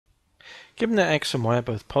Given that x and y are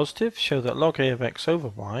both positive, show that log a of x over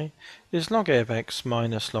y is log a of x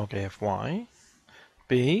minus log a of y.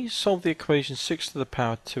 B. Solve the equation 6 to the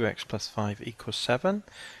power 2x plus 5 equals 7.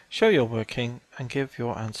 Show your working and give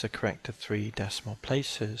your answer correct to 3 decimal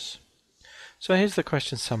places. So here's the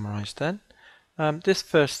question summarized then. This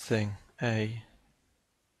first thing, A,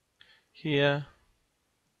 here,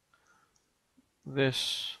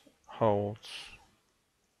 this holds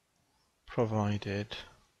provided.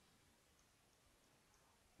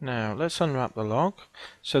 Now let's unwrap the log.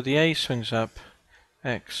 So the A swings up,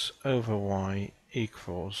 x over y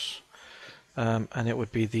equals, and it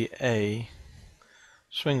would be the A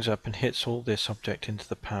swings up and hits all this object into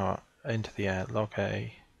the air, log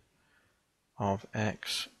A of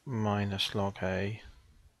x minus log A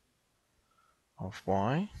of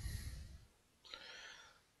y.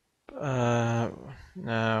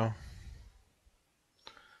 Now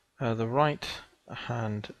the right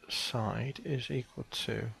hand side is equal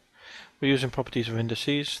to, we're using properties of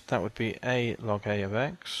indices, that would be a log A of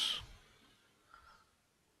x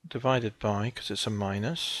divided by, because it's a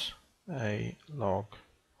minus, a log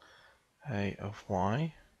A of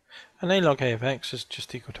y, and a log A of x is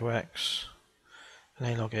just equal to x, and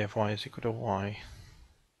a log A of y is equal to y.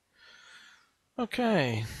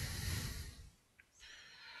 Okay.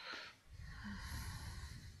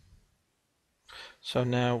 So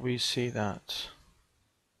now we see that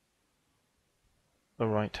the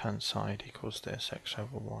right hand side equals this, x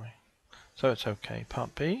over y. So it's okay.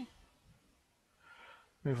 Part B.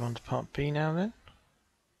 Move on to part B now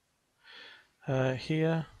then.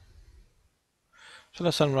 Here. So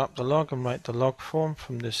let's unwrap the log and write the log form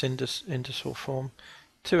from this indicial form.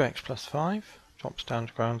 2x plus 5 drops down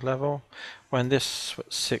to ground level when this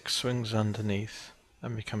 6 swings underneath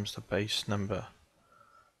and becomes the base number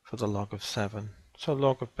for the log of 7. So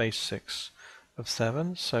log of base 6 of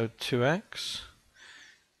 7, so 2x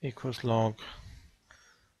equals log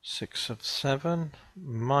 6 of 7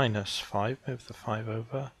 minus 5, move the 5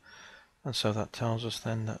 over, and so that tells us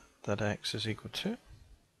then that x is equal to,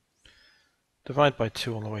 divide by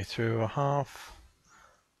 2 all the way through, a half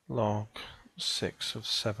log 6 of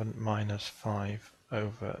 7 minus 5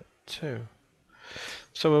 over 2.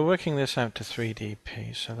 So we're working this out to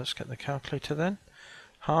 3dp, so let's get the calculator then.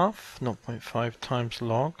 Half 0.5 times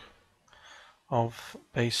log of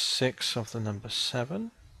base 6 of the number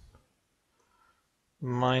 7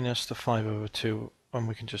 minus the 5 over 2, and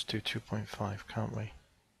we can just do 2.5, can't we?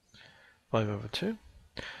 5 over 2.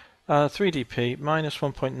 3dp minus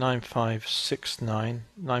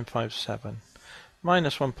 1.9569957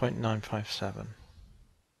 minus 1.957.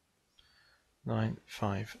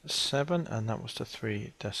 957, and that was to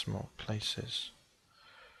 3 decimal places.